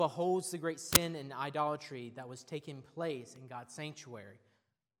beholds the great sin and idolatry that was taking place in God's sanctuary.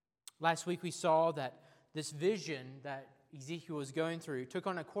 Last week we saw that this vision that Ezekiel was going through took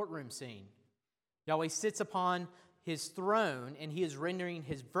on a courtroom scene. Yahweh sits upon his throne and he is rendering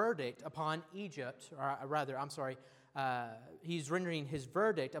his verdict upon he's rendering his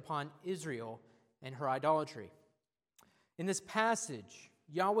verdict upon Israel and her idolatry. In this passage,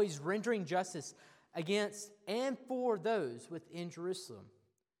 Yahweh's rendering justice against and for those within Jerusalem.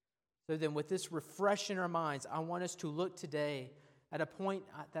 So then, with this refresh in our minds, I want us to look today at a point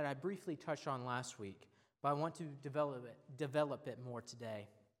that I briefly touched on last week, but I want to develop it more today.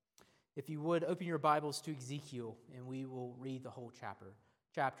 If you would, open your Bibles to Ezekiel, and we will read the whole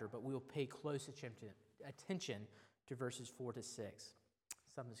chapter, but we will pay close attention to verses 4 to 6.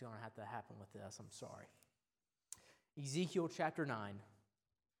 Something's going to have to happen with this, I'm sorry. Ezekiel chapter 9,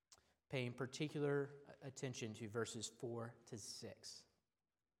 paying particular attention to verses 4 to 6.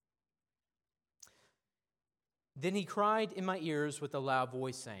 Then he cried in my ears with a loud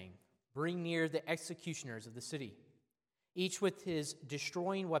voice, saying, "Bring near the executioners of the city, each with his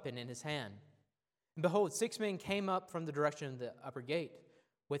destroying weapon in his hand." And behold, 6 men came up from the direction of the upper gate,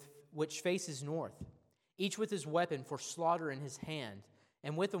 which faces north, each with his weapon for slaughter in his hand.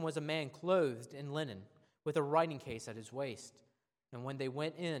 And with him was a man clothed in linen, with a writing case at his waist. And when they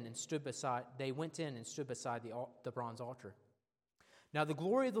went in and stood beside the bronze altar. Now the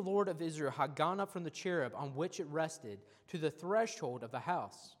glory of the Lord of Israel had gone up from the cherub on which it rested to the threshold of the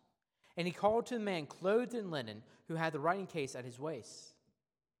house. And he called to the man clothed in linen, who had the writing case at his waist.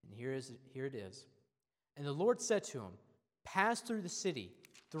 And here it is. And the Lord said to him, "Pass through the city,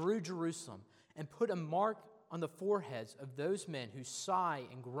 through Jerusalem, and put a mark on the foreheads of those men who sigh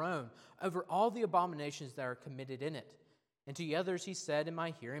and groan over all the abominations that are committed in it." And to the others he said in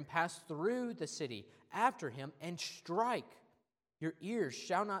my hearing, "Pass through the city after him and strike. Your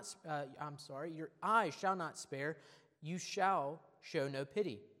eyes shall not spare. You shall show no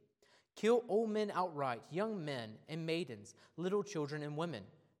pity. Kill old men outright, young men and maidens, little children and women,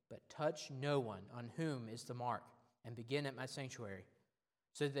 but touch no one on whom is the mark, and begin at my sanctuary."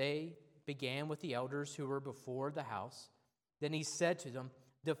 So they began with the elders who were before the house. Then he said to them,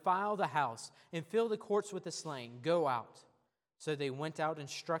 "Defile the house and fill the courts with the slain. Go out." So they went out and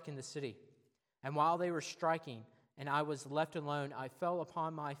struck in the city. And while they were striking, and I was left alone, I fell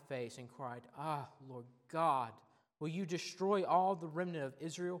upon my face and cried, Lord God, will you destroy all the remnant of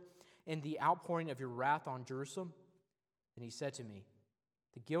Israel in the outpouring of your wrath on Jerusalem?" And he said to me,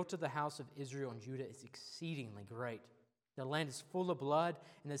 "The guilt of the house of Israel and Judah is exceedingly great. The land is full of blood,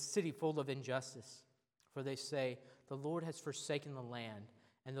 and the city full of injustice. For they say, the Lord has forsaken the land,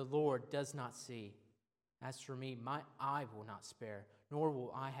 and the Lord does not see. As for me, my eye will not spare, nor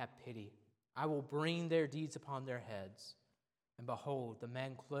will I have pity. I will bring their deeds upon their heads." And behold, the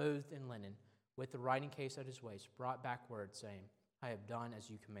man clothed in linen, with the writing case at his waist, brought back word, saying, "I have done as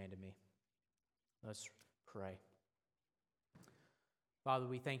you commanded me." Let's pray. Father,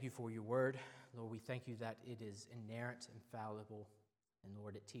 we thank you for your word. Lord, we thank you that it is inerrant, infallible, and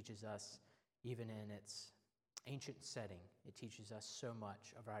Lord, it teaches us, even in its ancient setting, it teaches us so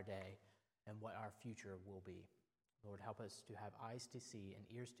much of our day and what our future will be. Lord, help us to have eyes to see and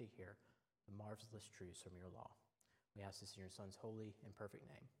ears to hear the marvelous truths from your law. We ask this in your Son's holy and perfect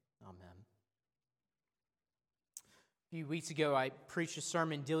name. Amen. A few weeks ago, I preached a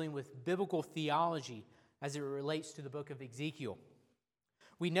sermon dealing with biblical theology as it relates to the book of Ezekiel.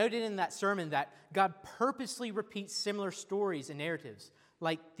 We noted in that sermon that God purposely repeats similar stories and narratives,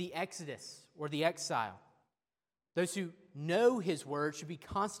 like the Exodus or the exile. Those who know his word should be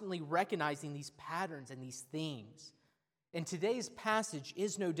constantly recognizing these patterns and these themes. And today's passage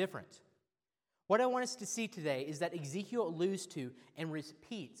is no different. What I want us to see today is that Ezekiel alludes to and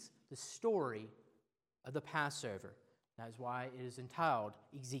repeats the story of the Passover. That is why it is entitled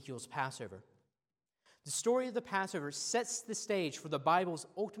Ezekiel's Passover. The story of the Passover sets the stage for the Bible's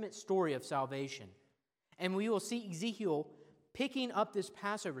ultimate story of salvation. And we will see Ezekiel picking up this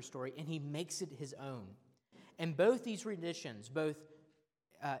Passover story, and he makes it his own. And both these renditions, both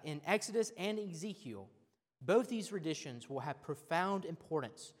in Exodus and Ezekiel, both these renditions will have profound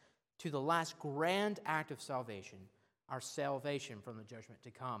importance to the last grand act of salvation, our salvation from the judgment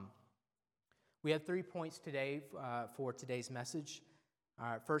to come. We have 3 points today for today's message.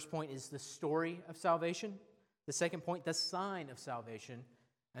 Our first point is the story of salvation. The second point, the sign of salvation.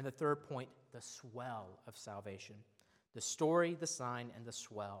 And the third point, the swell of salvation. The story, the sign, and the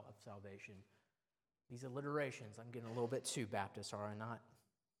swell of salvation. These alliterations, I'm getting a little bit too Baptist, are I not?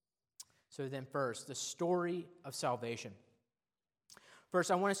 So then first, the story of salvation. First,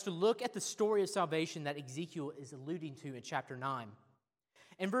 I want us to look at the story of salvation that Ezekiel is alluding to in chapter 9.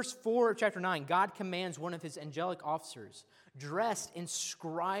 In verse 4 of chapter 9, God commands one of his angelic officers, dressed in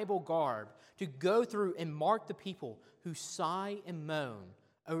scribal garb, to go through and mark the people who sigh and moan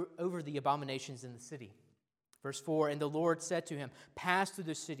over the abominations in the city. Verse 4, and the Lord said to him, pass through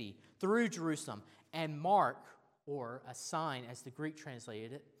the city, through Jerusalem, and mark, or a sign as the Greek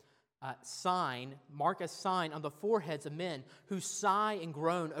translated it, mark a sign on the foreheads of men who sigh and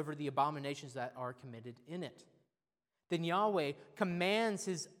groan over the abominations that are committed in it. Then Yahweh commands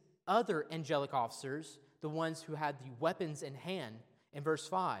his other angelic officers, the ones who had the weapons in hand, in verse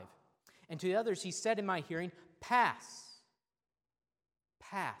 5. And to the others he said in my hearing, pass,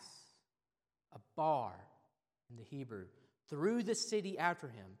 a bar in the Hebrew, through the city after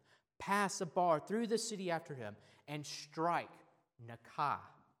him, pass a bar through the city after him, and strike Nakah.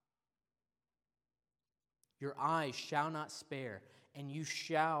 Your eyes shall not spare, and you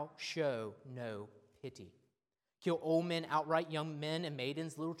shall show no pity. Kill old men outright, young men and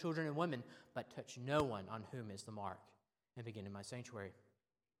maidens, little children and women, but touch no one on whom is the mark, and begin in my sanctuary.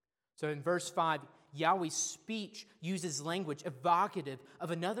 So in verse 5, Yahweh's speech uses language evocative of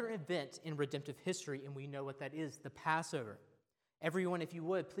another event in redemptive history, and we know what that is, the Passover. Everyone, if you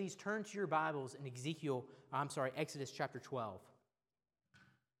would, please turn to your Bibles in Exodus chapter 12.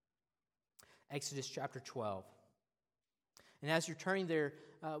 Exodus chapter 12. And as you're turning there,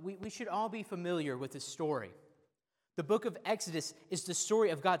 we should all be familiar with this story. The book of Exodus is the story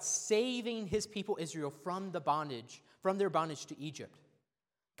of God saving his people Israel from their bondage to Egypt.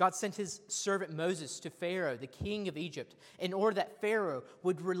 God sent his servant Moses to Pharaoh, the king of Egypt, in order that Pharaoh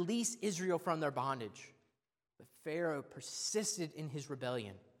would release Israel from their bondage. But Pharaoh persisted in his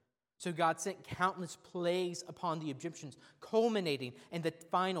rebellion. So God sent countless plagues upon the Egyptians, culminating in the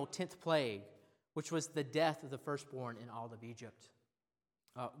final 10th plague, which was the death of the firstborn in all of Egypt.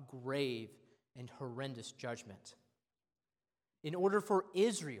 A grave and horrendous judgment. In order for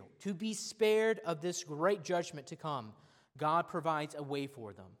Israel to be spared of this great judgment to come, God provides a way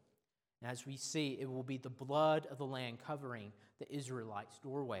for them. And as we see, it will be the blood of the Lamb covering the Israelites'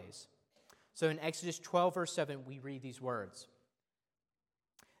 doorways. So in Exodus 12, verse 7, we read these words.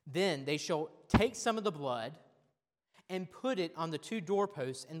 Then they shall take some of the blood and put it on the two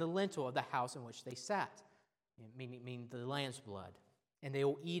doorposts and the lintel of the house in which they sat, meaning the lamb's blood, and they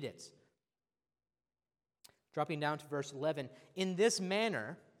will eat it. Dropping down to verse 11, in this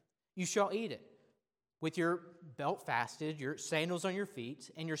manner you shall eat it, with your belt fastened, your sandals on your feet,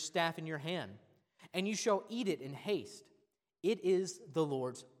 and your staff in your hand, and you shall eat it in haste. It is the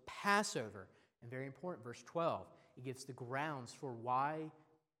Lord's Passover. And very important, verse 12, it gives the grounds for why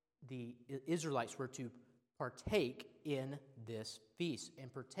the Israelites were to partake in this feast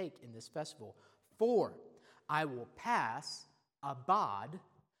and partake in this festival. For I will pass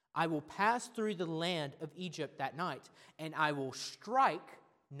through the land of Egypt that night, and I will strike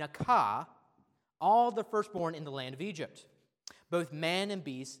Nakah, all the firstborn in the land of Egypt. Both man and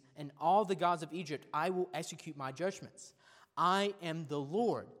beast, and all the gods of Egypt, I will execute my judgments. I am the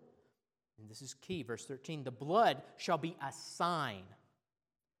Lord. And this is key, verse 13. The blood shall be a sign,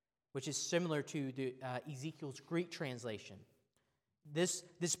 which is similar to the Ezekiel's Greek translation. This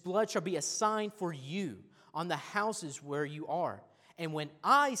blood shall be a sign for you on the houses where you are. And when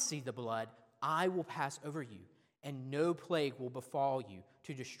I see the blood, I will pass over you, and no plague will befall you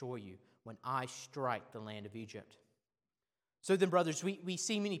to destroy you when I strike the land of Egypt. So then, brothers, we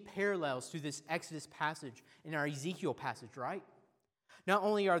see many parallels to this Exodus passage in our Ezekiel passage, right? Not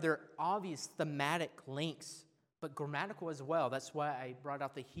only are there obvious thematic links, but grammatical as well. That's why I brought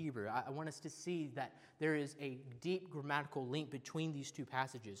out the Hebrew. I want us to see that there is a deep grammatical link between these two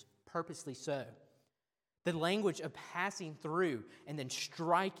passages, purposely so. The language of passing through and then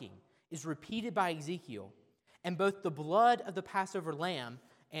striking is repeated by Ezekiel, and both the blood of the Passover lamb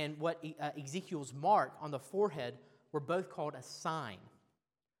and what Ezekiel's mark on the forehead were both called a sign.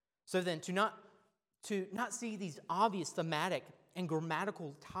 So then, to not see these obvious thematic and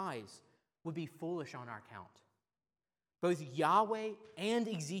grammatical ties would be foolish on our count. Both Yahweh and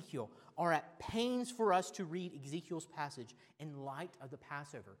Ezekiel are at pains for us to read Ezekiel's passage in light of the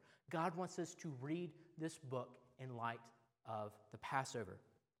Passover. God wants us to read this book in light of the Passover.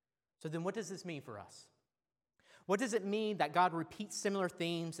 So then what does this mean for us? What does it mean that God repeats similar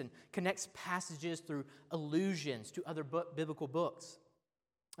themes and connects passages through allusions to other biblical books?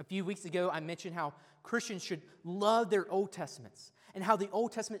 A few weeks ago, I mentioned how Christians should love their Old Testaments and how the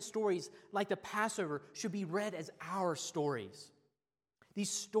Old Testament stories, like the Passover, should be read as our stories. These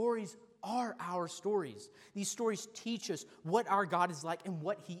stories are our stories. These stories teach us what our God is like and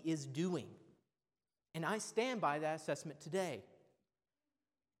what He is doing. And I stand by that assessment today.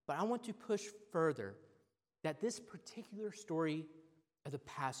 But I want to push further that this particular story of the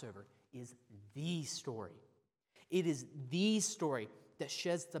Passover is the story. It is the story that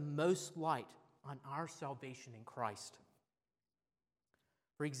sheds the most light on our salvation in Christ.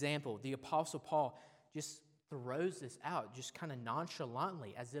 For example, the Apostle Paul just throws this out just kind of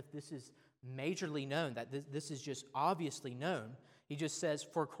nonchalantly as if this is majorly known, that this is just obviously known. He just says,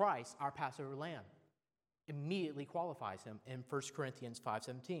 for Christ, our Passover lamb. Immediately qualifies him in 1 Corinthians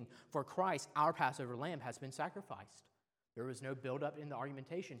 5:17. For Christ, our Passover lamb has been sacrificed. There was no build-up in the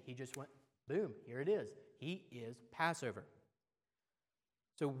argumentation. He just went, boom, here it is. He is Passover.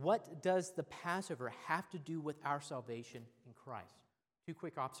 So what does the Passover have to do with our salvation in Christ? Two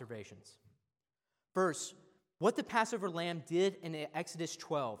quick observations. First, what the Passover lamb did in Exodus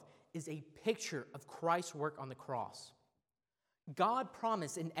 12 is a picture of Christ's work on the cross. God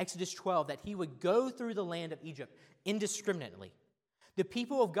promised in Exodus 12 that he would go through the land of Egypt indiscriminately. The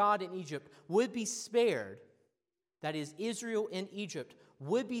people of God in Egypt would be spared, that is, Israel in Egypt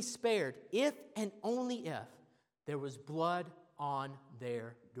would be spared if and only if there was blood on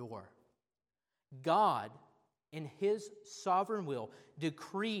their door. God, in his sovereign will,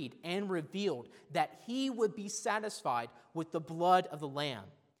 decreed and revealed that he would be satisfied with the blood of the Lamb.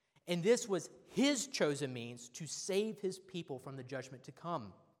 And this was his chosen means to save his people from the judgment to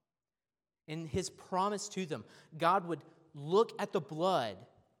come. In his promise to them, God would look at the blood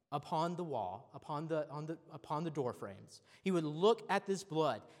upon the wall, upon the door frames. He would look at this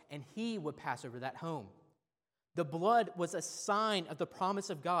blood, and he would pass over that home. The blood was a sign of the promise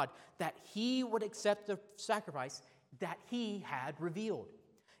of God that he would accept the sacrifice that he had revealed.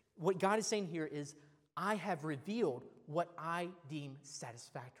 What God is saying here is, I have revealed what I deem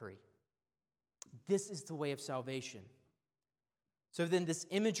satisfactory. This is the way of salvation. So then this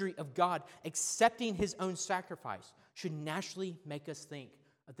imagery of God accepting his own sacrifice should naturally make us think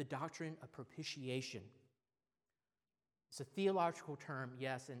of the doctrine of propitiation. It's a theological term,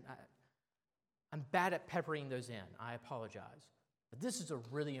 yes, and I'm bad at peppering those in. I apologize. But this is a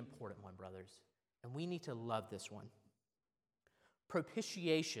really important one, brothers, and we need to love this one.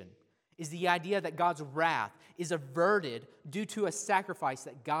 Propitiation is the idea that God's wrath is averted due to a sacrifice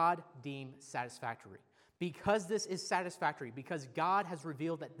that God deemed satisfactory. Because this is satisfactory, because God has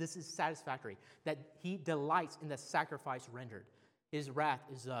revealed that this is satisfactory, that he delights in the sacrifice rendered, his wrath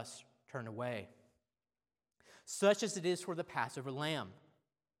is thus turned away. Such as it is for the Passover lamb.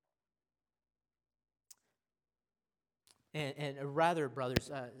 And rather, brothers,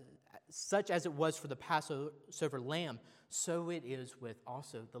 such as it was for the Passover lamb, so it is with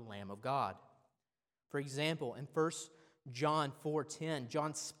also the Lamb of God. For example, in 1 John 4:10,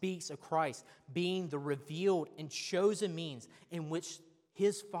 John speaks of Christ being the revealed and chosen means in which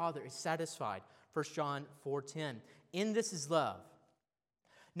his Father is satisfied. 1 John 4:10. In this is love.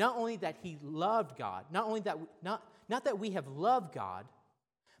 Not only that he loved God, not that we have loved God,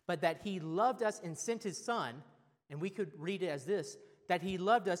 but that he loved us and sent his Son, and we could read it as this, that he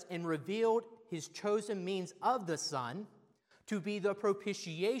loved us and revealed his chosen means of the Son to be the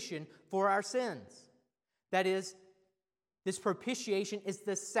propitiation for our sins. That is, this propitiation is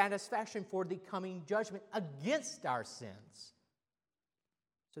the satisfaction for the coming judgment against our sins.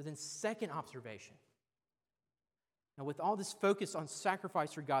 So then, second observation. Now, with all this focus on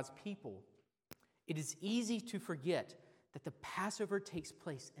sacrifice for God's people, it is easy to forget that the Passover takes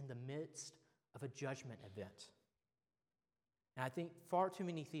place in the midst of a judgment event. And I think far too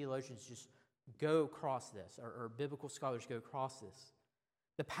many theologians just go across this, or biblical scholars go across this.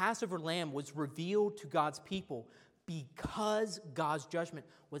 The Passover lamb was revealed to God's people because God's judgment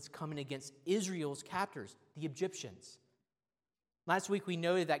was coming against Israel's captors, the Egyptians. Last week we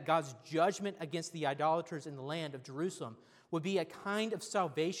noted that God's judgment against the idolaters in the land of Jerusalem would be a kind of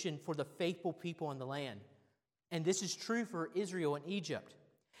salvation for the faithful people in the land. And this is true for Israel and Egypt.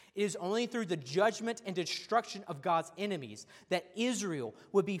 It is only through the judgment and destruction of God's enemies that Israel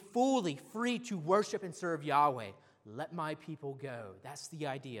would be fully free to worship and serve Yahweh. Let my people go. That's the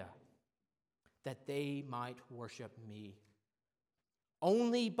idea. That they might worship me.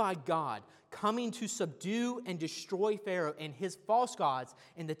 Only by God coming to subdue and destroy Pharaoh and his false gods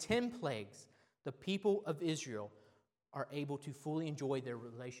in the 10 plagues, the people of Israel are able to fully enjoy their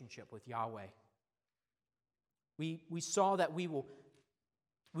relationship with Yahweh. We saw that we will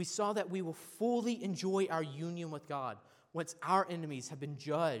fully enjoy our union with God once our enemies have been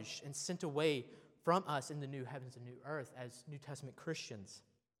judged and sent away from us in the new heavens and new earth as New Testament Christians,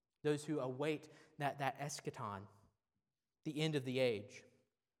 those who await that eschaton, the end of the age.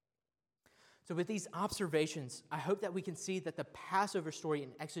 So with these observations, I hope that we can see that the Passover story in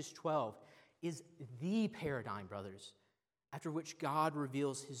Exodus 12 is the paradigm, brothers, after which God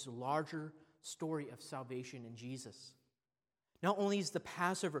reveals his larger story of salvation in Jesus. Not only is the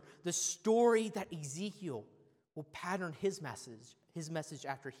Passover the story that Ezekiel will pattern his message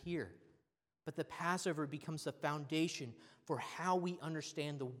after here, but the Passover becomes the foundation for how we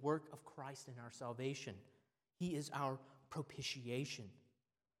understand the work of Christ in our salvation. He is our propitiation.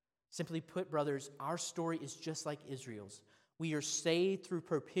 Simply put, brothers, our story is just like Israel's. We are saved through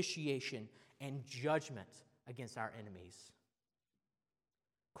propitiation and judgment against our enemies.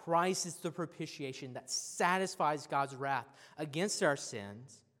 Christ is the propitiation that satisfies God's wrath against our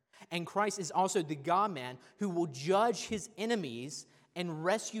sins. And Christ is also the God-man who will judge his enemies and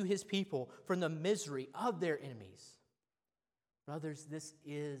rescue his people from the misery of their enemies. Brothers, this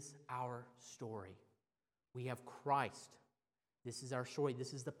is our story. We have Christ. This is our story.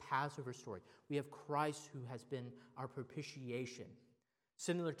 This is the Passover story. We have Christ who has been our propitiation,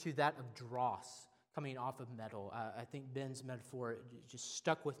 similar to that of dross coming off of metal. I think Ben's metaphor just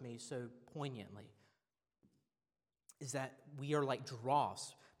stuck with me so poignantly, is that we are like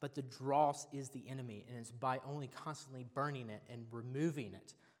dross, but the dross is the enemy, and it's by only constantly burning it and removing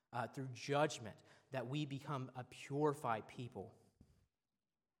it through judgment that we become a purified people.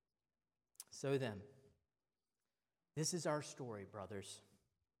 So then, this is our story, brothers.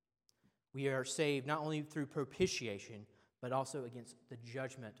 We are saved not only through propitiation, but also against the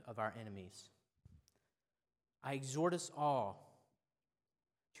judgment of our enemies. I exhort us all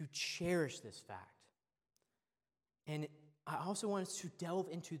to cherish this fact. And I also want us to delve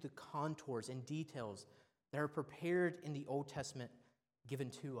into the contours and details that are prepared in the Old Testament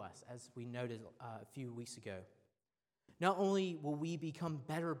given to us, as we noted a few weeks ago. Not only will we become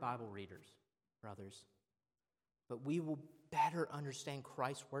better Bible readers, brothers, but we will better understand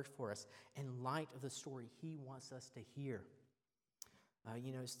Christ's work for us in light of the story he wants us to hear.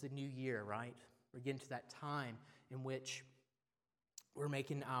 It's the new year, right? We're getting to that time in which we're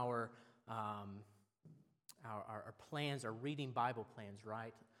making our plans, our reading Bible plans,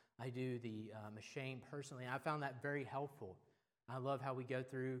 right? I do the Machine personally, and I found that very helpful. I love how we go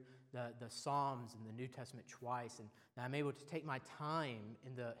through the Psalms and the New Testament twice, and I'm able to take my time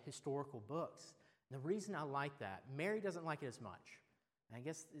in the historical books. And the reason I like that, Mary doesn't like it as much. And I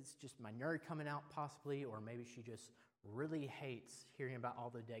guess it's just my nerd coming out possibly, or maybe she just really hates hearing about all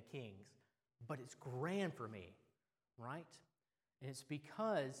the dead kings. But it's grand for me, right? And it's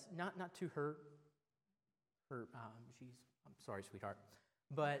because, not to her, I'm sorry, sweetheart,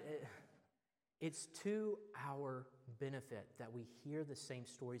 but it's to our benefit that we hear the same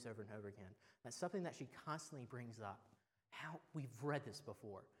stories over and over again. That's something that she constantly brings up. How we've read this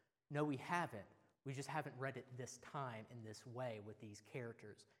before. No, we haven't. We just haven't read it this time in this way with these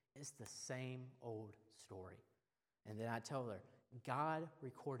characters. It's the same old story. And then I tell her, God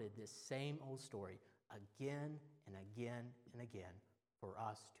recorded this same old story again and again and again for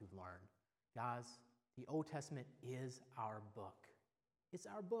us to learn. Guys, the Old Testament is our book. It's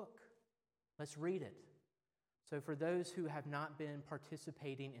our book. Let's read it. So for those who have not been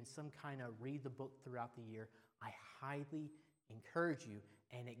participating in some kind of read the book throughout the year, I highly encourage you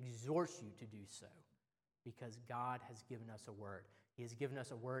and exhort you to do so, because God has given us a word. He has given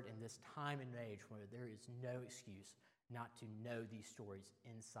us a word in this time and age where there is no excuse not to know these stories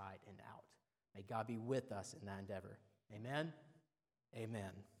inside and out. May God be with us in that endeavor. Amen?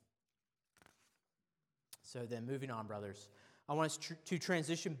 Amen. So then, moving on, brothers, I want us to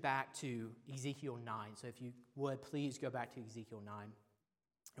transition back to Ezekiel 9. So if you would, please go back to Ezekiel 9.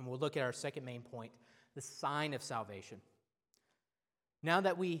 And we'll look at our second main point, the sign of salvation. Now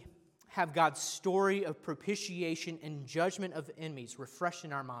that we have God's story of propitiation and judgment of enemies refreshed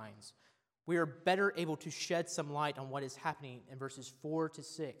in our minds, we are better able to shed some light on what is happening in verses 4 to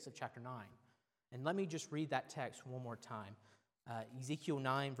 6 of chapter 9. And let me just read that text one more time. Ezekiel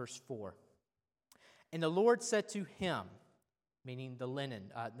 9, verse 4. And the Lord said to him, meaning the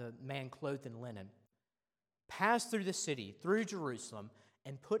man clothed in linen, pass through the city, through Jerusalem,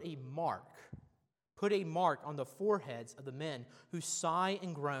 and put a mark on the foreheads of the men who sigh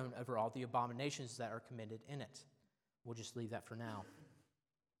and groan over all the abominations that are committed in it. We'll just leave that for now.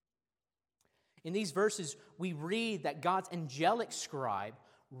 In these verses, we read that God's angelic scribe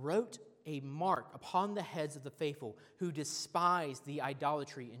wrote a mark upon the heads of the faithful who despised the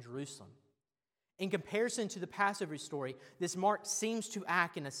idolatry in Jerusalem. In comparison to the Passover story, this mark seems to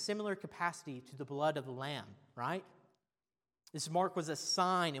act in a similar capacity to the blood of the Lamb, right? This mark was a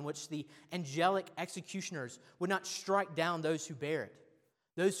sign in which the angelic executioners would not strike down those who bear it.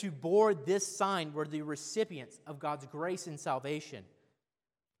 Those who bore this sign were the recipients of God's grace and salvation.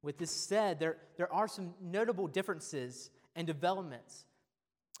 With this said, there are some notable differences and developments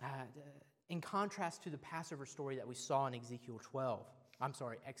in contrast to the Passover story that we saw in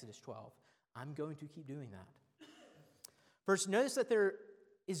Exodus 12. I'm going to keep doing that. First, notice that there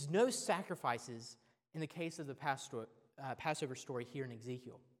is no sacrifices in the case of the Passover story here in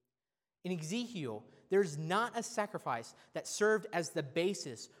Ezekiel. In Ezekiel, there's not a sacrifice that served as the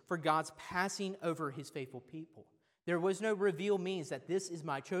basis for God's passing over his faithful people. There was no reveal means that this is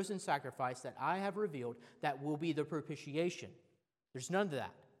my chosen sacrifice that I have revealed that will be the propitiation. There's none of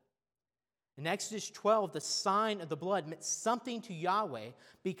that. In Exodus 12, the sign of the blood meant something to Yahweh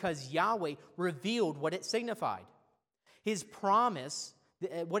because Yahweh revealed what it signified. His promise,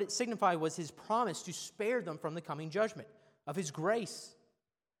 what it signified was his promise to spare them from the coming judgment of his grace.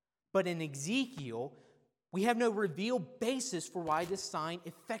 But in Ezekiel, we have no revealed basis for why this sign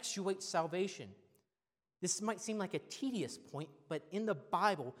effectuates salvation. This might seem like a tedious point, but in the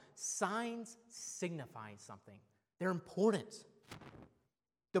Bible, signs signify something. They're important.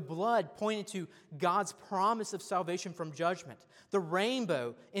 The blood pointed to God's promise of salvation from judgment. The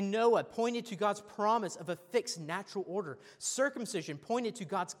rainbow in Noah pointed to God's promise of a fixed natural order. Circumcision pointed to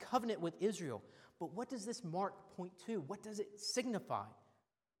God's covenant with Israel. But what does this mark point to? What does it signify?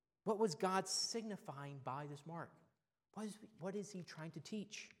 What was God signifying by this mark? What is he trying to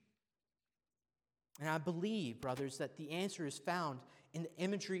teach? And I believe, brothers, that the answer is found in the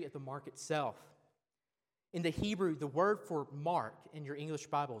imagery of the mark itself. In the Hebrew, the word for mark in your English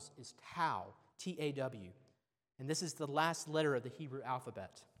Bibles is tau, T-A-W. And this is the last letter of the Hebrew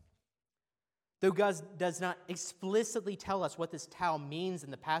alphabet. Though God does not explicitly tell us what this tau means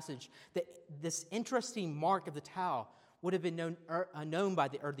in the passage, this interesting mark of the tau would have been known by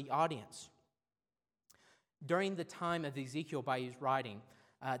the audience. During the time of Ezekiel by his writing,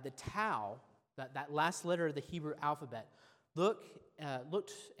 the tau, that last letter of the Hebrew alphabet, looked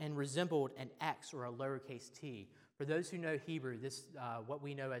and resembled an X or a lowercase t. For those who know Hebrew, this what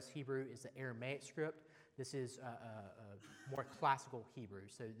we know as Hebrew is the Aramaic script. This is a more classical Hebrew,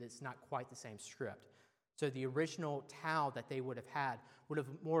 so it's not quite the same script. So the original tau that they would have had would have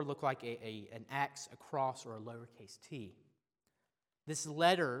more looked like an X, a cross, or a lowercase t. This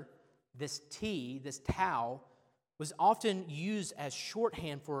letter, this T, this tau, was often used as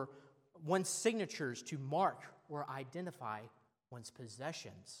shorthand for one's signatures to mark or identify one's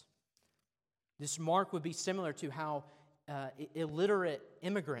possessions. This mark would be similar to how illiterate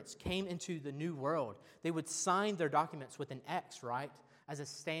immigrants came into the New World. They would sign their documents with an X, right, as a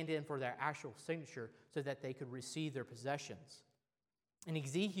stand-in for their actual signature so that they could receive their possessions. In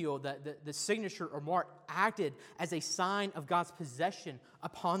Ezekiel, the signature or mark acted as a sign of God's possession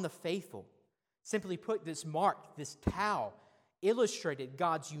upon the faithful. Simply put, this mark, this tau, illustrated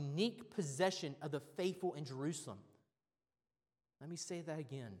God's unique possession of the faithful in Jerusalem. Let me say that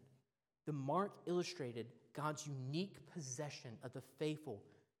again. The mark illustrated God's unique possession of the faithful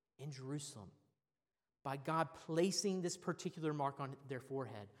in Jerusalem. By God placing this particular mark on their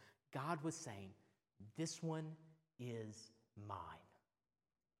forehead, God was saying, this one is mine.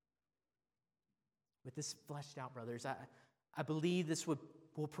 With this fleshed out, brothers, I believe this will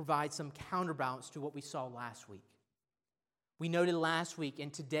provide some counterbalance to what we saw last week. We noted last week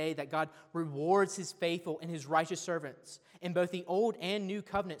and today that God rewards his faithful and his righteous servants in both the Old and New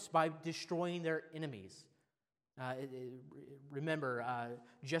covenants by destroying their enemies. Remember,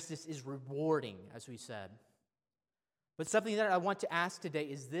 justice is rewarding, as we said. But something that I want to ask today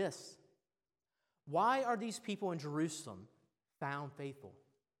is this. Why are these people in Jerusalem found faithful?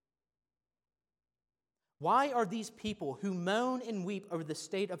 Why are these people who moan and weep over the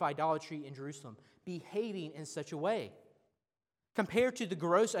state of idolatry in Jerusalem behaving in such a way? Compared to the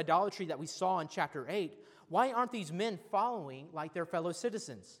gross idolatry that we saw in chapter 8, why aren't these men following like their fellow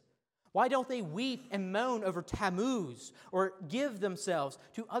citizens? Why don't they weep and moan over Tammuz or give themselves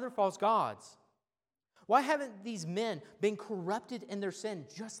to other false gods? Why haven't these men been corrupted in their sin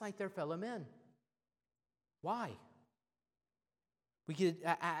just like their fellow men? Why? We could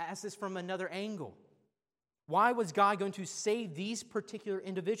ask this from another angle. Why was God going to save these particular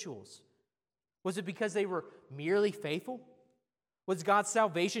individuals? Was it because they were merely faithful? Was God's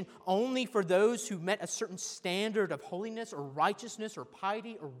salvation only for those who met a certain standard of holiness or righteousness or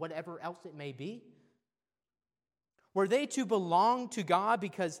piety or whatever else it may be? Were they to belong to God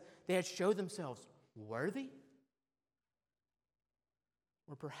because they had showed themselves worthy?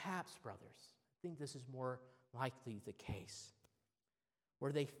 Or perhaps, brothers, I think this is more likely the case.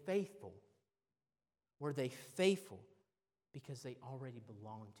 Were they faithful? Were they faithful because they already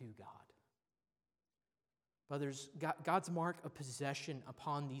belonged to God? Brothers, God's mark of possession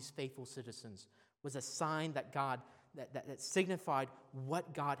upon these faithful citizens was a sign that that signified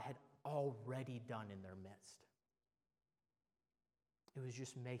what God had already done in their midst. It was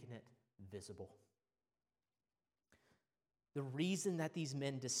just making it visible. The reason that these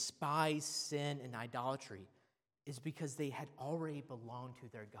men despise sin and idolatry is because they had already belonged to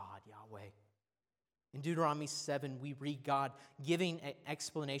their God, Yahweh. In Deuteronomy 7, we read God giving an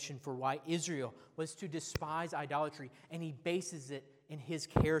explanation for why Israel was to despise idolatry, and he bases it in his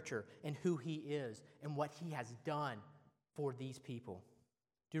character and who he is and what he has done for these people.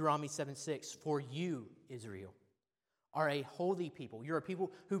 Deuteronomy 7:6, for you, Israel, are a holy people. You're a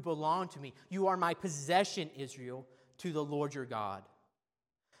people who belong to me. You are my possession, Israel, to the Lord your God.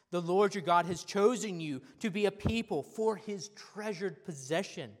 The Lord your God has chosen you to be a people for his treasured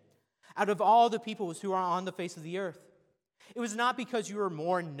possession out of all the peoples who are on the face of the earth. It was not because you were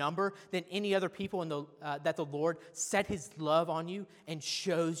more in number than any other people that the Lord set his love on you and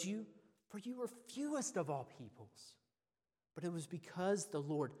chose you, for you were fewest of all peoples. But it was because the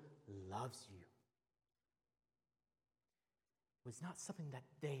Lord loves you. It was not something that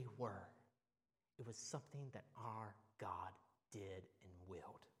they were. It was something that our God did and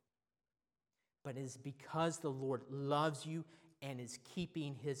willed. But it is because the Lord loves you and is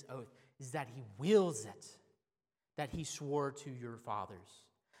keeping his oath, is that he wills it, that he swore to your fathers,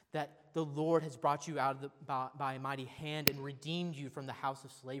 that the Lord has brought you out by a mighty hand and redeemed you from the house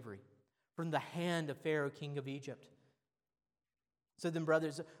of slavery, from the hand of Pharaoh, king of Egypt. So then,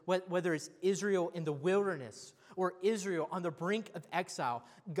 brothers, whether it's Israel in the wilderness or Israel on the brink of exile,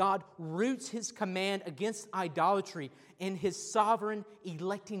 God roots his command against idolatry in his sovereign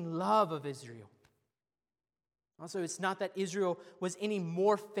electing love of Israel. Also, it's not that Israel was any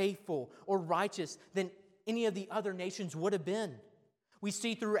more faithful or righteous than any of the other nations would have been. We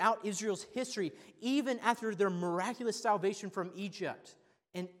see throughout Israel's history, even after their miraculous salvation from Egypt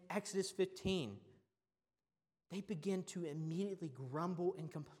in Exodus 15, they begin to immediately grumble and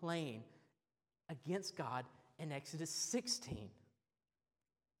complain against God in Exodus 16.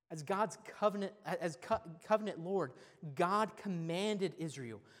 As God's covenant Lord, God commanded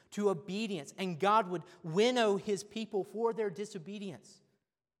Israel to obedience, and God would winnow his people for their disobedience.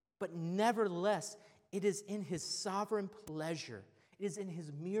 But nevertheless, it is in his sovereign pleasure. It is in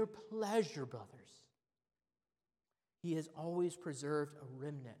his mere pleasure, brothers. He has always preserved a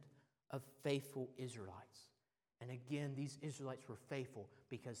remnant of faithful Israelites. And again, these Israelites were faithful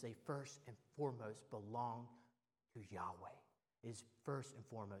because they first and foremost belonged to Yahweh. It is first and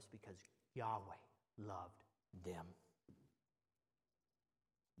foremost because Yahweh loved them.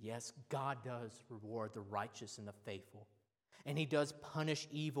 Yes, God does reward the righteous and the faithful, and he does punish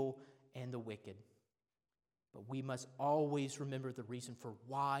evil and the wicked. But we must always remember the reason for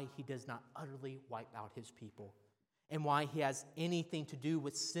why he does not utterly wipe out his people, and why he has anything to do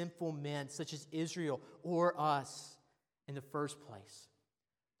with sinful men such as Israel or us in the first place.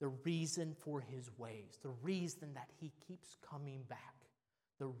 The reason for his ways, the reason that he keeps coming back,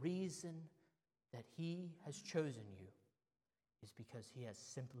 the reason that he has chosen you is because he has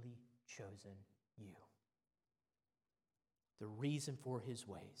simply chosen you. The reason for his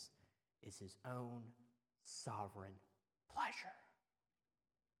ways is his own sovereign pleasure.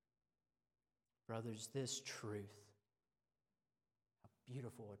 Brothers, this truth, how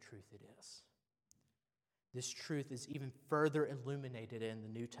beautiful a truth it is. This truth is even further illuminated in the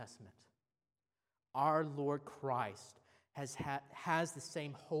New Testament. Our Lord Christ has the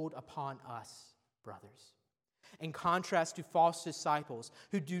same hold upon us, brothers. In contrast to false disciples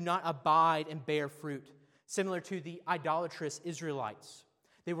who do not abide and bear fruit, similar to the idolatrous Israelites.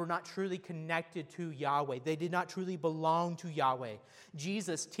 They were not truly connected to Yahweh. They did not truly belong to Yahweh.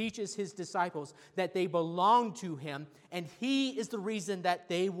 Jesus teaches his disciples that they belong to him, and he is the reason that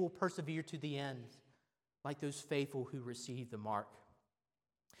they will persevere to the end, like those faithful who receive the mark.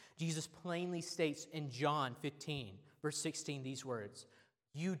 Jesus plainly states in John 15, verse 16, these words,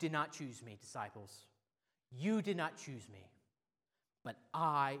 "You did not choose me, disciples. You did not choose me, but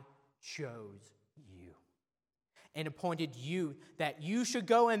I chose you and appointed you that you should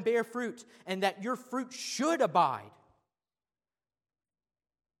go and bear fruit, and that your fruit should abide."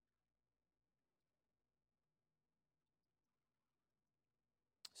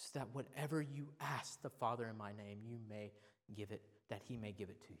 So that whatever you ask the Father in my name, you may give it, that he may give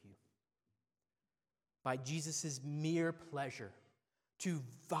it to you. By Jesus' mere pleasure to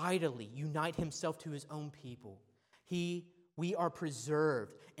vitally unite himself to his own people, we are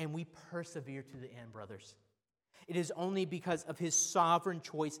preserved and we persevere to the end, brothers. It is only because of his sovereign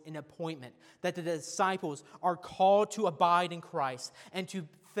choice and appointment that the disciples are called to abide in Christ and to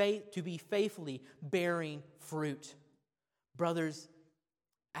be faithfully bearing fruit. Brothers,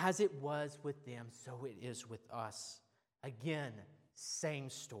 as it was with them, so it is with us. Again, same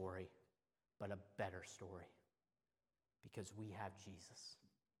story, but a better story, because we have Jesus.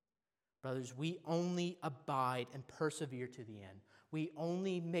 Brothers, we only abide and persevere to the end. We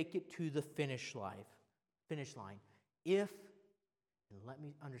only make it to the finish finish line. If, and let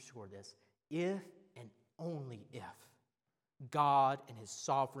me underscore this, if and only if God in his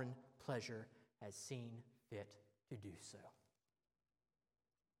sovereign pleasure has seen fit to do so.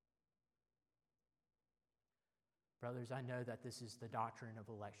 Brothers, I know that this is the doctrine of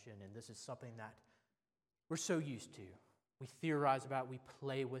election, and this is something that we're so used to. We theorize about it, we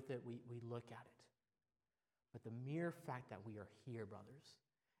play with it, we look at it. But the mere fact that we are here, brothers,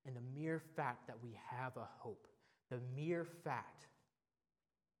 and the mere fact that we have a hope, the mere fact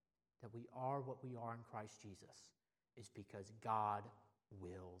that we are what we are in Christ Jesus is because God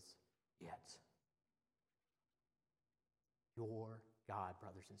wills it. Your God,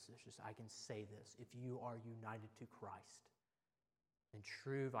 brothers and sisters, I can say this, if you are united to Christ in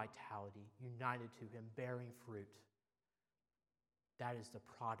true vitality, united to him, bearing fruit, that is the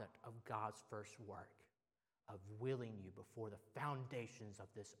product of God's first work, of willing you before the foundations of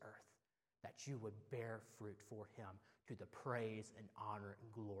this earth, that you would bear fruit for him to the praise and honor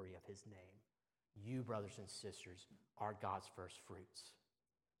and glory of his name. You, brothers and sisters, are God's first fruits.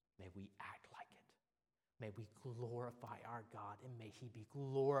 May we act like it. May we glorify our God, and may he be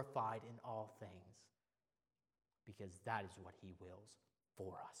glorified in all things, because that is what he wills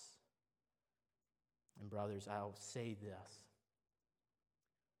for us. And brothers, I'll say this.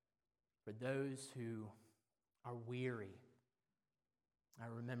 For those who are weary, I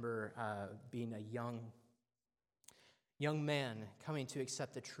remember being a young man coming to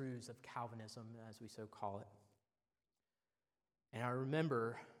accept the truths of Calvinism, as we so call it. And I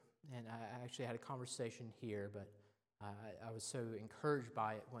remember, and I actually had a conversation here, but I was so encouraged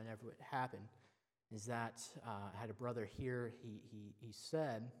by it whenever it happened, is that I had a brother here, he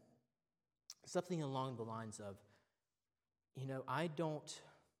said something along the lines of, I don't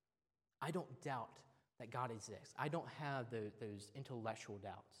doubt that God exists. I don't have those intellectual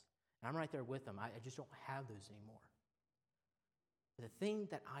doubts. And I'm right there with him. I just don't have those anymore. But the thing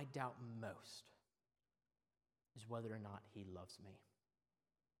that I doubt most is whether or not he loves me.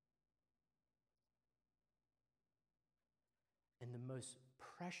 And the most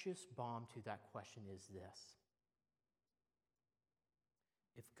precious balm to that question is this.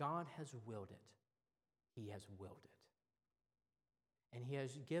 If God has willed it, he has willed it. And he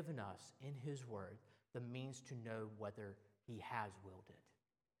has given us in his word the means to know whether he has willed it.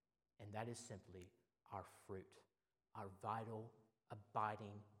 And that is simply our fruit, our vital,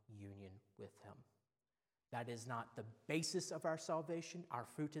 abiding union with him. That is not the basis of our salvation. Our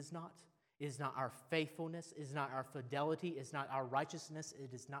fruit is not. It is not our faithfulness. It is not our fidelity. It is not our righteousness.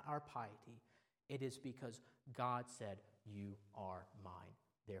 It is not our piety. It is because God said, "You are mine,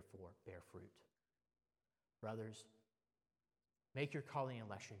 therefore bear fruit." Brothers, make your calling and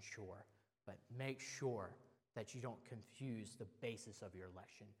election sure, but make sure that you don't confuse the basis of your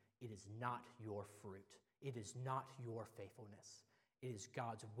election. It is not your fruit. It is not your faithfulness. It is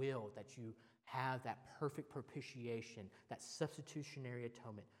God's will that you have that perfect propitiation, that substitutionary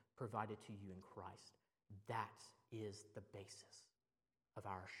atonement provided to you in Christ. That is the basis of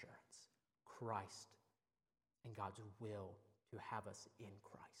our assurance. Christ and God's will to have us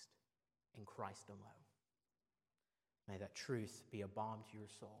in Christ alone. May that truth be a balm to your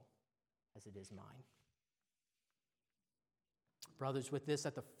soul as it is mine. Brothers, with this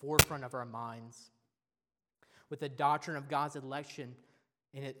at the forefront of our minds, with the doctrine of God's election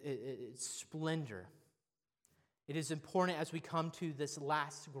in its splendor, it is important as we come to this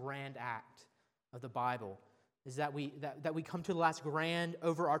last grand act of the Bible, is that we come to the last grand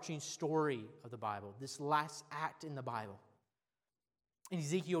overarching story of the Bible, this last act in the Bible. In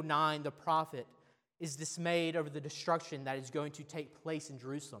Ezekiel 9, the prophet is dismayed over the destruction that is going to take place in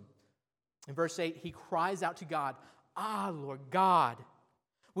Jerusalem. In verse 8, he cries out to God, "Ah, Lord God,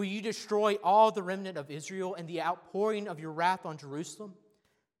 will you destroy all the remnant of Israel and the outpouring of your wrath on Jerusalem?"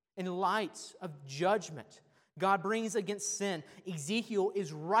 In light of judgment God brings against sin, Ezekiel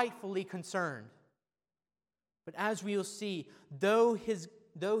is rightfully concerned. But as we will see, though his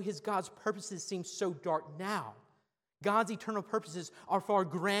God's purposes seem so dark now, God's eternal purposes are far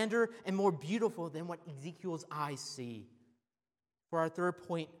grander and more beautiful than what Ezekiel's eyes see. For our third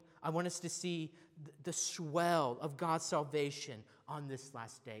point, I want us to see the swell of God's salvation on this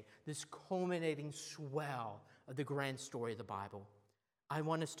last day, this culminating swell of the grand story of the Bible. I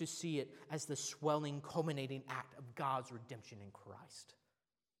want us to see it as the swelling, culminating act of God's redemption in Christ.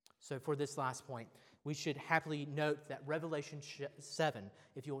 So for this last point, we should happily note that Revelation 7,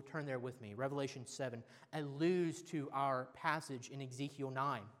 if you'll turn there with me, Revelation 7 alludes to our passage in Ezekiel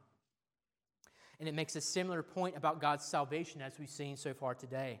 9. And it makes a similar point about God's salvation as we've seen so far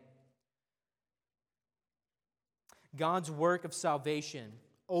today. God's work of salvation,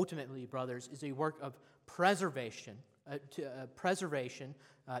 ultimately, brothers, is a work of preservation,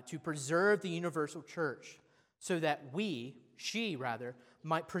 to preserve the universal church, so that she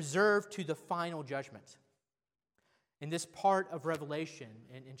might preserve to the final judgment. In this part of Revelation,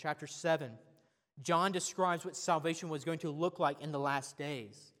 in chapter 7, John describes what salvation was going to look like in the last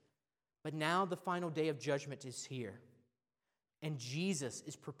days. But now the final day of judgment is here, and Jesus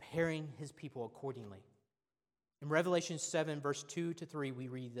is preparing his people accordingly. In Revelation 7, verse 2 to 3, we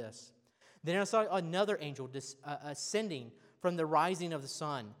read this. Then I saw another angel ascending from the rising of the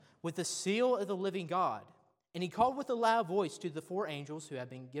sun with the seal of the living God. And he called with a loud voice to the 4 angels who had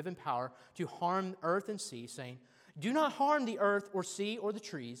been given power to harm earth and sea, saying, "Do not harm the earth or sea or the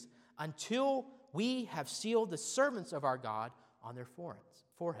trees until we have sealed the servants of our God on their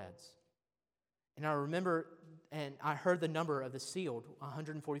foreheads." And I remember, and I heard the number of the sealed,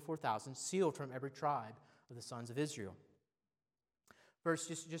 144,000, sealed from every tribe of the sons of Israel. First,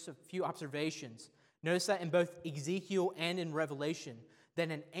 just a few observations. Notice that in both Ezekiel and in Revelation, that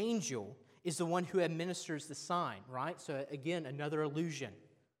an angel is the one who administers the sign, right? So again, another illusion.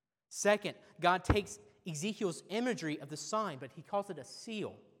 Second, God takes Ezekiel's imagery of the sign, but he calls it a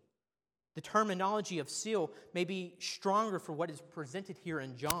seal. The terminology of seal may be stronger for what is presented here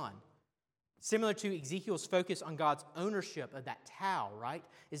in John. Similar to Ezekiel's focus on God's ownership of that tau, right?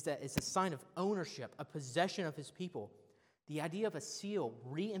 Is that it's a sign of ownership, a possession of his people. The idea of a seal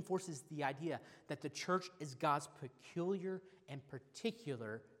reinforces the idea that the church is God's peculiar and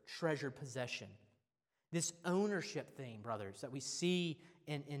particular treasured possession. This ownership theme, brothers, that we see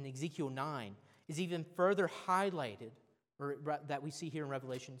in Ezekiel 9 is even further highlighted, or that we see here in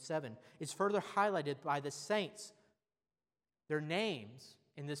Revelation 7, is further highlighted by the saints. Their names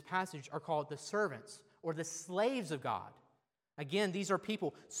in this passage are called the servants or the slaves of God. Again, these are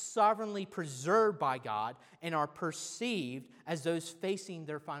people sovereignly preserved by God and are perceived as those facing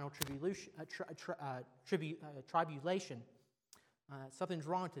their final tribulation. Something's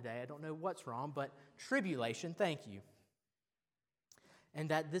wrong today. I don't know what's wrong, but tribulation, thank you. And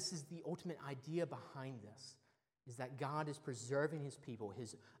that this is the ultimate idea behind this, is that God is preserving his people,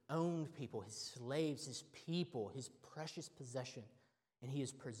 his owned people, his slaves, his people, his precious possession, and he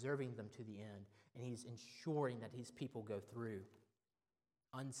is preserving them to the end, and he is ensuring that his people go through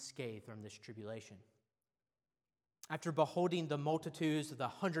unscathed from this tribulation. After beholding the multitudes of the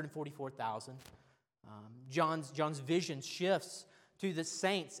 144,000, John's vision shifts to the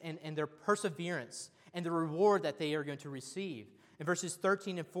saints and their perseverance and the reward that they are going to receive. In verses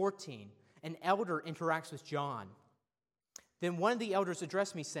 13 and 14, an elder interacts with John. Then one of the elders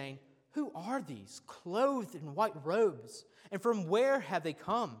addressed me, saying, "Who are these, clothed in white robes, and from where have they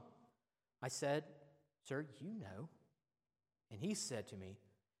come?" I said, "Sir, you know." And he said to me,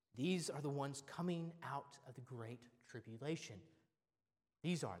 "These are the ones coming out of the great tribulation."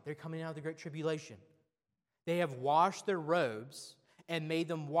 They're coming out of the great tribulation. They have washed their robes and made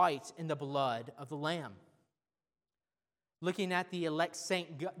them white in the blood of the Lamb. Looking at the elect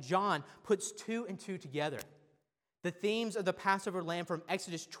saint, John puts 2 and 2 together. The themes of the Passover lamb from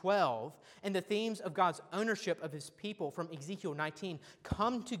Exodus 12 and the themes of God's ownership of his people from Ezekiel 19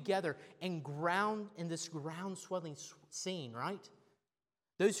 come together and ground in this ground-swelling scene, right?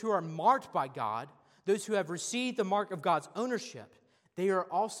 Those who are marked by God, those who have received the mark of God's ownership, they are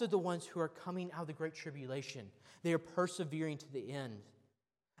also the ones who are coming out of the great tribulation. They are persevering to the end.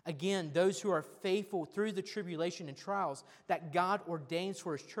 Again, those who are faithful through the tribulation and trials that God ordains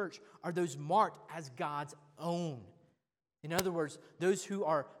for his church are those marked as God's own. In other words, those who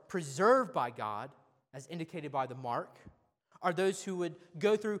are preserved by God, as indicated by the mark, are those who would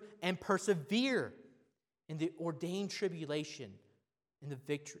go through and persevere in the ordained tribulation in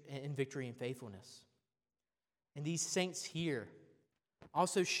victory and faithfulness. And these saints here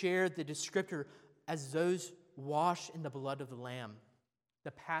also share the descriptor as those washed in the blood of the Lamb.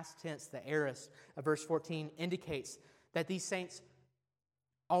 The past tense, the aorist of verse 14, indicates that these saints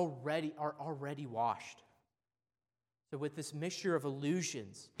are already washed. So with this mixture of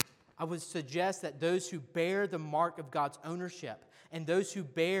allusions, I would suggest that those who bear the mark of God's ownership and those who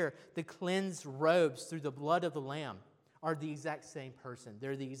bear the cleansed robes through the blood of the Lamb are the exact same person.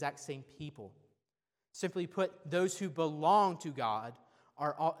 They're the exact same people. Simply put, those who belong to God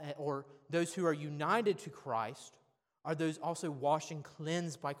or those who are united to Christ are those also washed and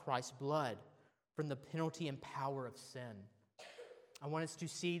cleansed by Christ's blood from the penalty and power of sin. I want us to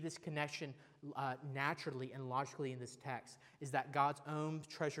see this connection naturally and logically in this text, is that God's own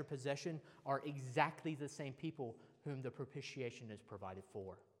treasure possession are exactly the same people whom the propitiation is provided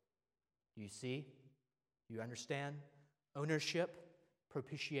for. Do you see? Do you understand? Ownership,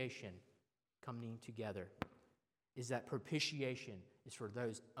 propitiation coming together is that propitiation is for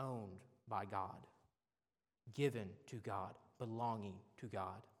those owned by God. given to God, belonging to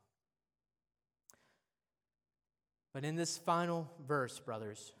God. But in this final verse,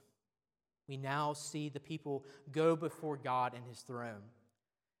 brothers, we now see the people go before God and his throne,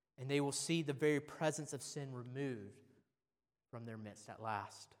 and they will see the very presence of sin removed from their midst at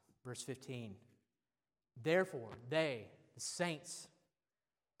last. Verse 15, therefore they, the saints,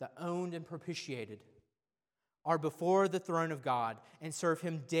 the owned and propitiated, are before the throne of God and serve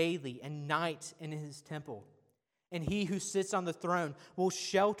him daily and night in his temple. And he who sits on the throne will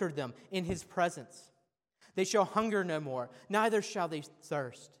shelter them in his presence. They shall hunger no more, neither shall they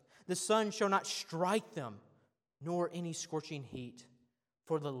thirst. The sun shall not strike them, nor any scorching heat.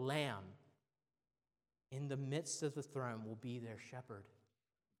 For the Lamb in the midst of the throne will be their shepherd,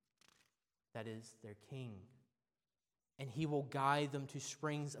 that is, their king. And he will guide them to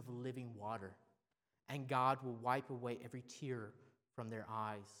springs of living water, and God will wipe away every tear from their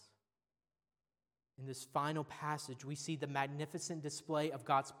eyes. In this final passage, we see the magnificent display of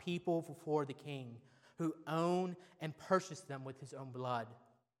God's people before the King, who own and purchase them with his own blood.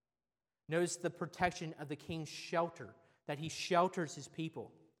 Notice the protection of the King's shelter, that he shelters his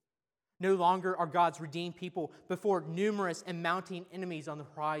people. No longer are God's redeemed people before numerous and mounting enemies on the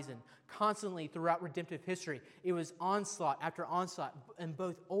horizon. Constantly throughout redemptive history, it was onslaught after onslaught in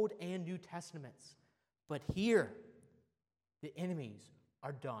both Old and New Testaments. But here, the enemies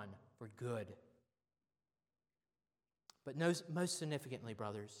are done for good. But most significantly,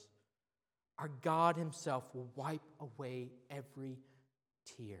 brothers, our God himself will wipe away every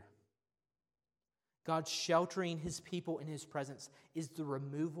tear. God sheltering his people in his presence is the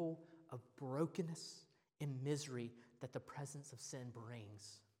removal of brokenness and misery that the presence of sin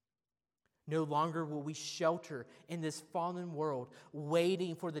brings. No longer will we shelter in this fallen world,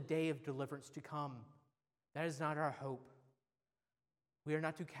 waiting for the day of deliverance to come. That is not our hope. We are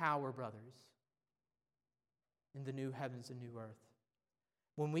not to cower, brothers, in the new heavens and new earth.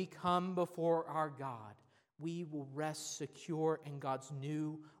 When we come before our God, we will rest secure in God's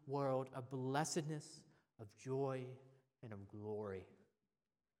new world of blessedness, of joy, and of glory.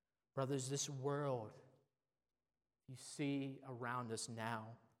 Brothers, this world you see around us now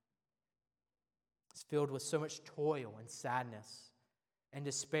is filled with so much toil and sadness and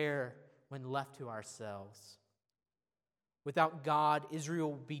despair when left to ourselves. Without God,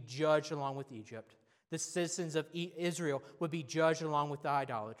 Israel would be judged along with Egypt. The citizens of Israel would be judged along with the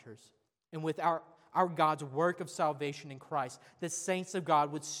idolaters. And with our God's work of salvation in Christ, the saints of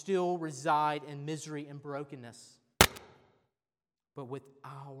God would still reside in misery and brokenness. But with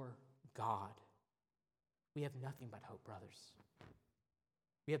our God, we have nothing but hope, brothers.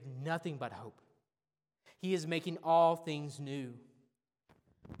 We have nothing but hope. He is making all things new.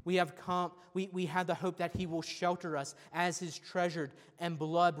 We have the hope that he will shelter us as his treasured and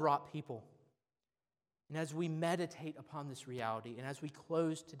blood-bought people. And as we meditate upon this reality, and as we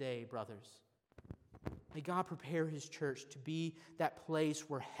close today, brothers, may God prepare his church to be that place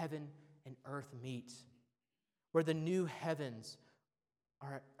where heaven and earth meet, where the new heavens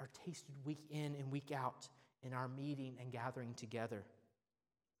are tasted week in and week out in our meeting and gathering together.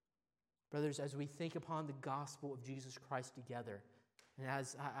 Brothers, as we think upon the gospel of Jesus Christ together, and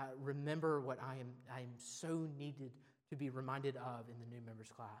as I remember what I am so needed to be reminded of in the new members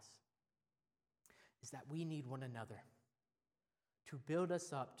class, is that we need one another to build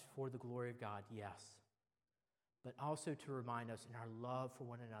us up for the glory of God, yes, but also to remind us in our love for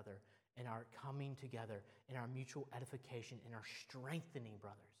one another, in our coming together, in our mutual edification, in our strengthening,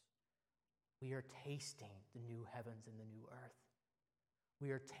 brothers. We are tasting the new heavens and the new earth. We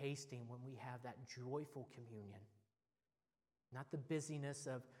are tasting when we have that joyful communion. Not the busyness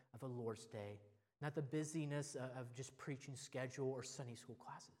of a Lord's Day, not the busyness of just preaching schedule or Sunday school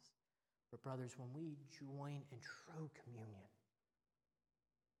classes. But brothers, when we join in true communion,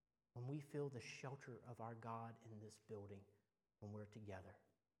 when we feel the shelter of our God in this building, when we're together,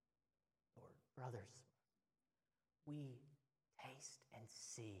 Lord, brothers, we taste and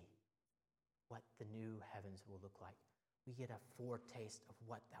see what the new heavens will look like. We get a foretaste of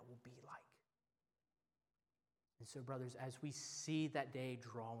what that will be like. And so, brothers, as we see that day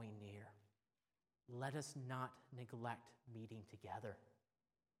drawing near, let us not neglect meeting together.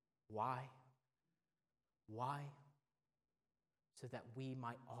 Why? Why? So that we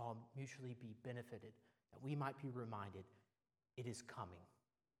might all mutually be benefited, that we might be reminded it is coming.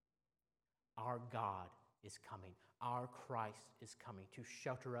 Our God is coming. Our Christ is coming to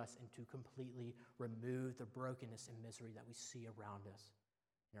shelter us and to completely remove the brokenness and misery that we see around us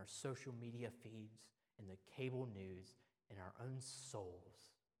in our social media feeds, in the cable news, in our own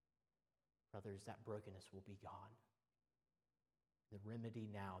souls. Brothers, that brokenness will be gone. The remedy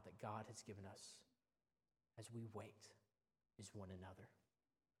now that God has given us as we wait is one another.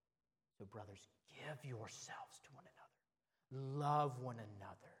 So, brothers, give yourselves to one another. Love one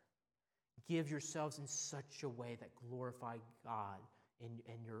another. Give yourselves in such a way that glorify God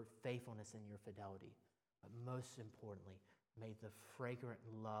in your faithfulness and your fidelity. But most importantly, may the fragrant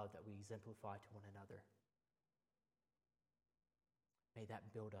love that we exemplify to one another, may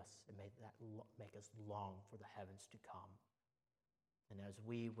that build us and may that make us long for the heavens to come. And as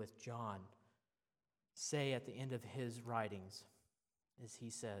we, with John, say at the end of his writings, as he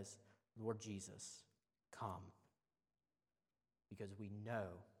says, Lord Jesus, come, because we know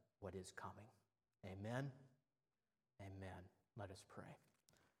what is coming. Amen? Amen. Let us pray.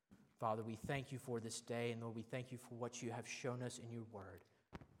 Father, we thank you for this day, and Lord, we thank you for what you have shown us in your word.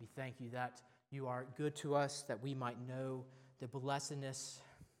 We thank you that you are good to us, that we might know the blessedness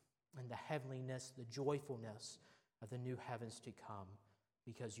and the heavenliness, the joyfulness of the new heavens to come,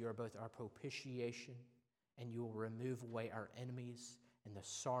 because you are both our propitiation and you will remove away our enemies and the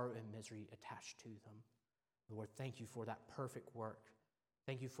sorrow and misery attached to them. Lord, thank you for that perfect work.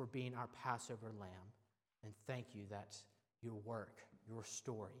 Thank you for being our Passover lamb. And thank you that your work, your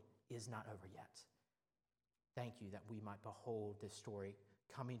story, is not over yet. Thank you that we might behold this story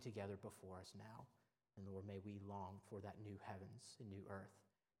coming together before us now. And Lord, may we long for that new heavens and new earth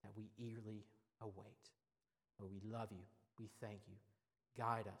that we eagerly await. Lord, we love you. We thank you.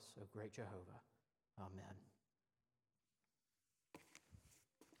 Guide us, O great Jehovah. Amen.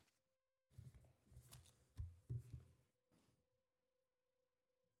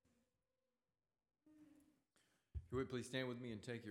 If you would please stand with me and take your